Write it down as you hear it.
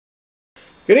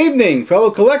Good evening, fellow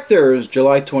collectors.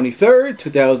 July 23rd,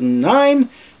 2009,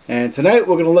 and tonight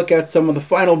we're going to look at some of the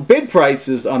final bid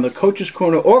prices on the Coach's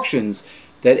Corner auctions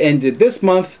that ended this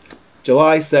month,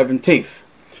 July 17th.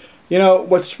 You know,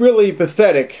 what's really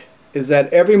pathetic is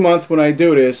that every month when I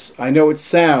do this, I know it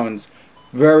sounds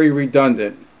very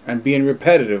redundant and being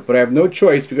repetitive, but I have no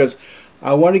choice because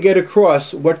I want to get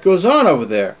across what goes on over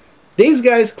there. These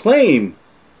guys claim,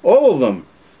 all of them,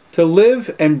 to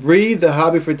live and breathe the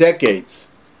hobby for decades.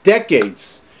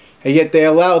 And yet they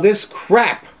allow this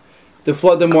crap to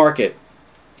flood the market.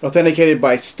 Authenticated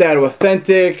by Stat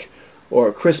Authentic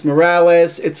or Chris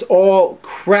Morales. It's all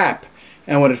crap.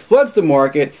 And when it floods the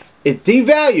market, it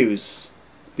devalues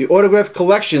the autograph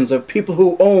collections of people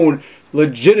who own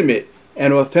legitimate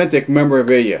and authentic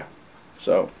memorabilia.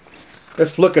 So,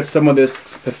 let's look at some of this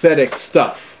pathetic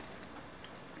stuff.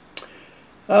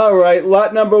 Alright,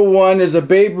 lot number one is a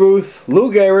Babe Ruth,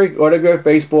 Lou Gehrig autographed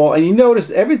baseball. And you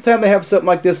notice every time they have something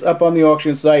like this up on the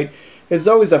auction site, it's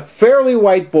always a fairly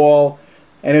white ball,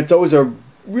 and it's always a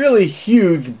really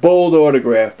huge, bold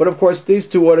autograph. But of course, these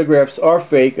two autographs are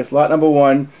fake. It's lot number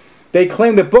one. They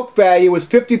claim the book value was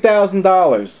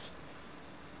 $50,000,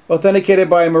 authenticated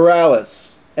by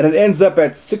Morales, and it ends up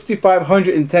at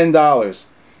 $6,510.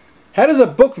 How does a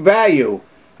book value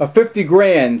of 50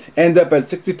 grand end up at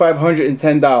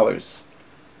 $6,510?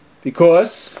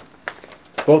 Because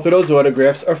both of those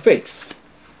autographs are fakes.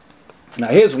 Now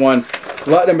here's one,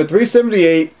 lot number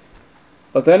 378,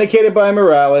 authenticated by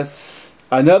Morales,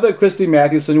 another Christy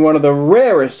Mathewson, one of the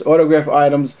rarest autograph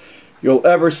items you'll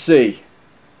ever see.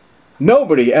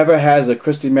 Nobody ever has a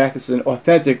Christy Mathewson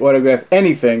authentic autograph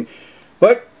anything,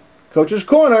 but Coach's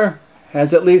Corner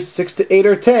has at least 6 to 8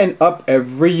 or 10 up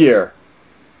every year.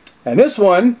 And this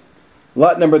one,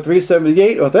 lot number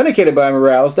 378, authenticated by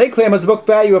Morales, they claim has a book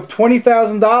value of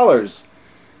 $20,000.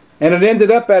 And it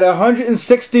ended up at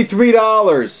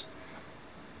 $163.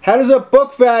 How does a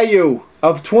book value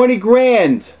of 20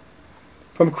 grand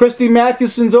from Christy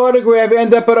Mathewson's autograph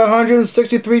end up at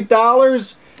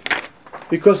 $163?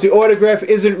 Because the autograph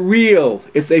isn't real.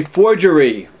 It's a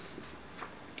forgery. You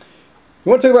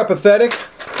want to talk about pathetic?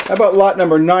 How about lot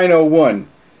number 901?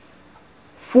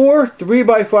 4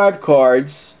 3x5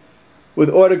 cards with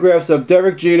autographs of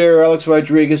Derek Jeter, Alex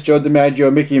Rodriguez, Joe DiMaggio,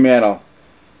 Mickey Mantle.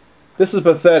 This is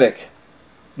pathetic.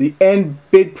 The end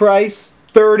bid price,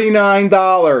 $39.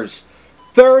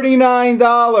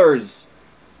 $39!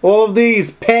 All of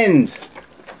these penned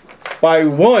by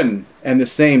one and the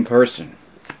same person.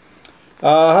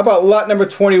 How about lot number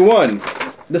 21?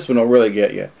 This one will really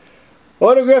get you.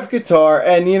 Autographed guitar,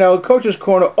 and you know, Coach's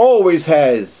Corner always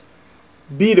has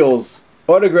Beatles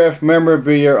autographed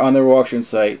memorabilia on their auction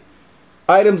site.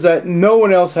 Items that no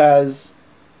one else has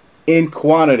in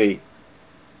quantity.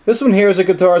 This one here is a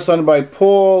guitar signed by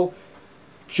Paul,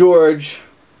 George,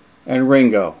 and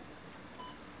Ringo.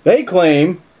 They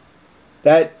claim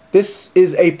that this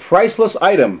is a priceless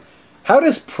item. How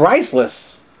does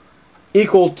priceless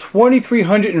equal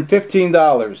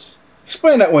 $2,315?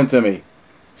 Explain that one to me.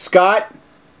 Scott,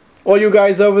 all you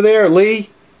guys over there,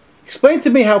 Lee, explain to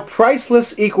me how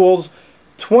priceless equals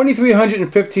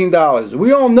 $2,315.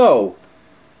 We all know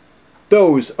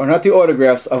those are not the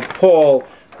autographs of Paul,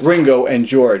 Ringo, and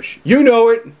George. You know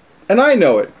it, and I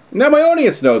know it. Now my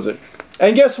audience knows it.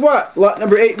 And guess what? Lot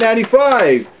number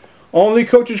 895. Only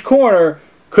Coach's Corner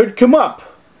could come up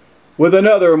with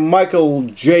another Michael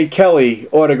J. Kelly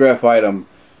autograph item.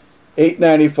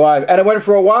 $895. And it went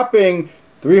for a whopping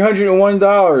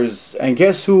 $301. And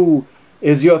guess who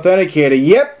is the authenticator?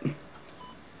 Yep.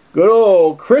 Good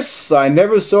old Chris. I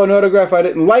never saw an autograph I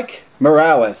didn't like.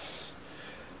 Morales.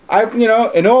 You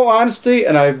know, in all honesty,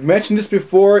 and I've mentioned this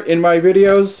before in my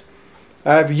videos,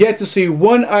 I have yet to see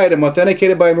one item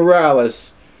authenticated by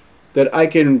Morales that I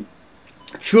can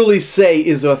truly say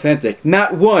is authentic.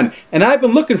 Not one. And I've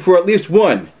been looking for at least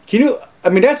one. Can you, I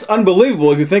mean, that's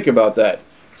unbelievable if you think about that.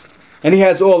 And he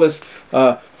has all this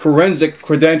forensic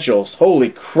credentials. Holy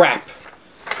crap.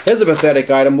 Here's a pathetic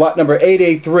item. Lot number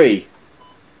 883.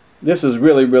 This is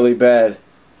really, really bad.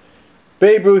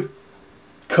 Babe Ruth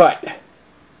cut.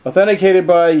 Authenticated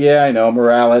by, yeah, I know,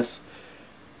 Morales.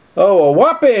 Oh, a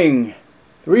whopping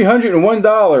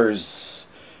 $301.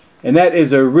 And that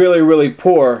is a really, really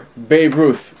poor Babe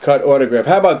Ruth cut autograph.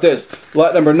 How about this?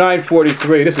 Lot number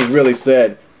 943. This is really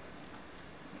sad.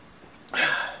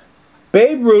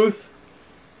 Babe Ruth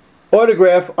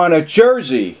autograph on a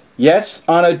jersey. Yes,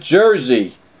 on a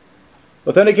jersey.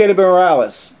 Authenticated by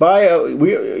Morales.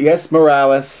 Yes,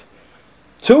 Morales.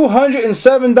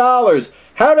 $207.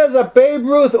 How does a Babe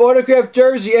Ruth autographed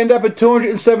jersey end up at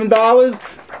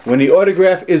 $207? when the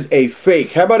autograph is a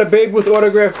fake. How about a Babe Ruth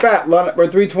autograph bat, lot number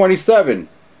 327?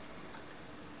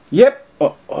 Yep.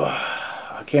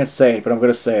 I can't say it, but I'm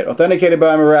going to say it. Authenticated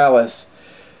by Morales.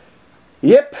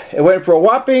 Yep. It went for a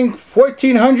whopping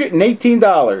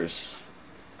 $1,418.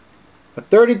 A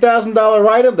 $30,000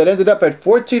 item that ended up at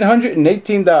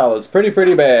 $1,418.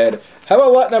 Pretty bad. How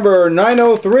about lot number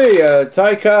 903, a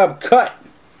Ty Cobb cut?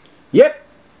 Yep.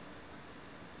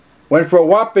 Went for a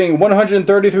whopping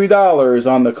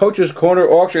 $133 on the Coach's Corner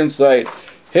auction site.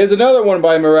 Here's another one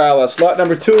by Morales. Lot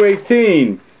number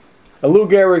 218. A Lou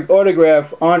Gehrig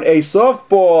autograph on a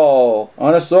softball.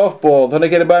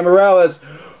 Authenticated by Morales.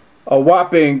 A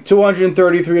whopping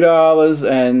 $233.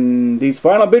 And these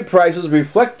final bid prices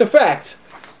reflect the fact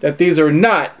that these are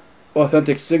not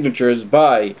authentic signatures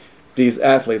by these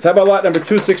athletes. How about lot number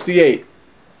 268?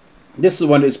 This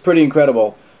one is pretty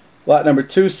incredible. Lot number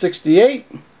 268.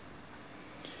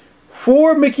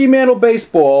 4 Mickey Mantle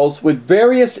baseballs with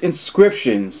various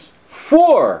inscriptions.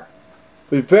 4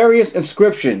 with various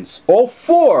inscriptions. All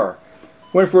 4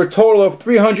 went for a total of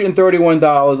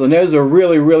 $331. And there's a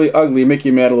really ugly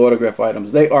Mickey Mantle autograph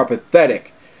items. They are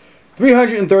pathetic.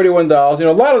 $331. You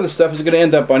know, a lot of this stuff is going to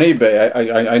end up on eBay.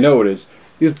 I know it is.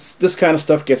 This kind of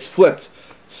stuff gets flipped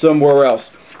somewhere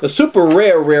else. The super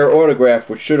rare autograph,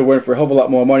 which should have went for a hell of a lot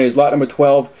more money, is lot number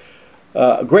 12.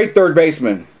 A great third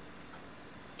baseman.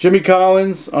 Jimmy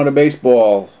Collins on a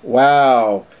baseball.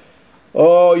 Wow.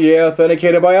 Oh yeah,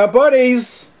 authenticated by our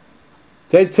buddies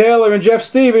Ted Taylor and Jeff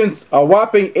Stevens. A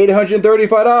whopping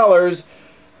 $835.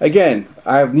 Again,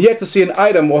 I have yet to see an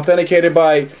item authenticated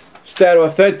by Stat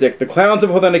Authentic, the clowns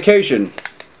of authentication,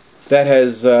 that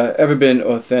has ever been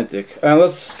authentic. And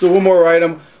let's do one more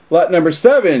item. Lot number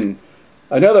 7.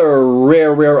 Another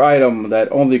rare item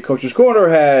that only Coach's Corner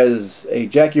has. A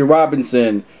Jackie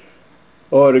Robinson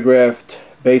autographed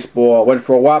baseball. Went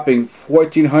for a whopping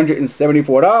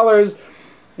 $1,474.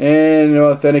 And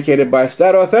authenticated by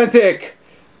Stat Authentic,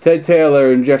 Ted Taylor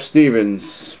and Jeff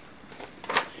Stevens.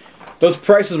 Those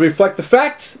prices reflect the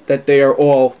fact that they are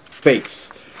all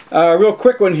fakes. Real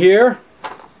quick one here.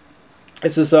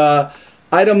 This is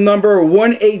item number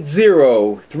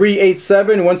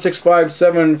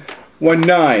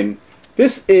 180-387-165-719.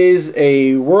 This is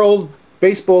a World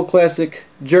Baseball Classic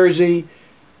jersey,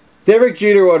 Derek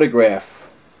Jeter autograph.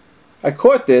 I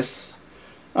caught this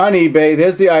on eBay.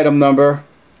 There's the item number.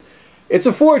 It's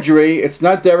a forgery. It's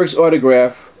not Derek's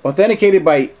autograph. Authenticated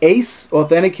by Ace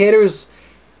Authenticators.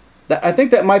 I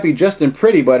think that might be Justin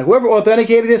Pretty, but whoever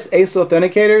authenticated this, Ace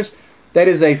Authenticators, that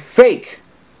is a fake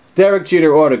Derek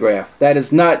Jeter autograph. That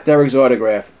is not Derek's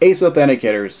autograph. Ace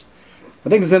Authenticators. I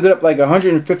think this ended up like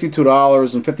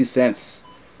 $152.50.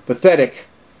 Pathetic.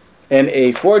 And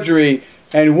a forgery.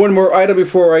 And one more item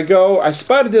before I go. I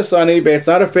spotted this on eBay. It's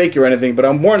not a fake or anything, but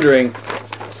I'm wondering.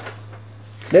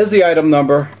 There's the item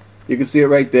number. You can see it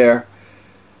right there.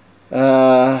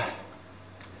 Thurman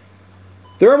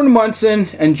Munson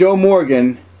and Joe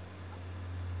Morgan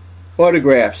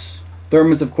autographs.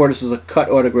 Thurman's, of course, is a cut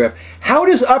autograph. How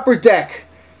does Upper Deck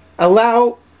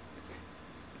allow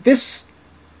this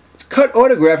cut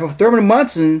autograph of Thurman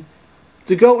Munson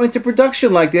to go into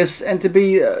production like this and to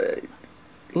be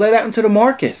let out into the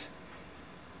market?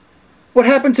 What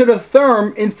happened to the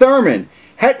Therm in Thurman?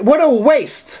 What a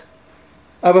waste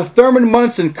of a Thurman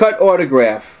Munson cut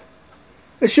autograph.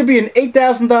 It should be an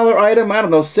 $8,000 item. I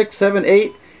don't know, 6, 7,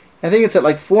 8. I think it's at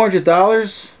like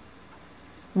 $400.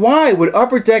 Why would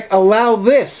Upper Deck allow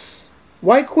this?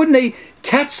 Why couldn't they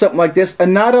catch something like this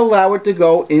and not allow it to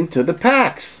go into the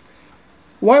packs?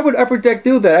 Why would Upper Deck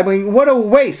do that? I mean, what a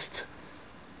waste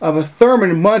of a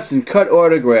Thurman Munson cut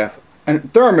autograph.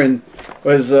 And Thurman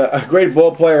was a great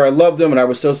ball player. I loved him, and I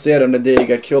was so sad on the day he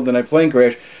got killed in a plane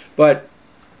crash. But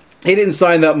he didn't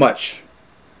sign that much.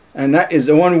 And that is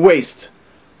one waste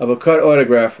of a cut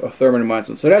autograph of Thurman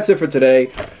Munson. So that's it for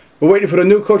today. We're waiting for the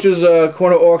new Coach's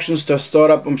Corner auctions to start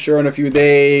up, I'm sure, in a few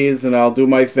days, and I'll do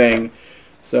my thing.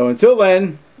 So until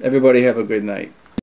then, everybody have a good night.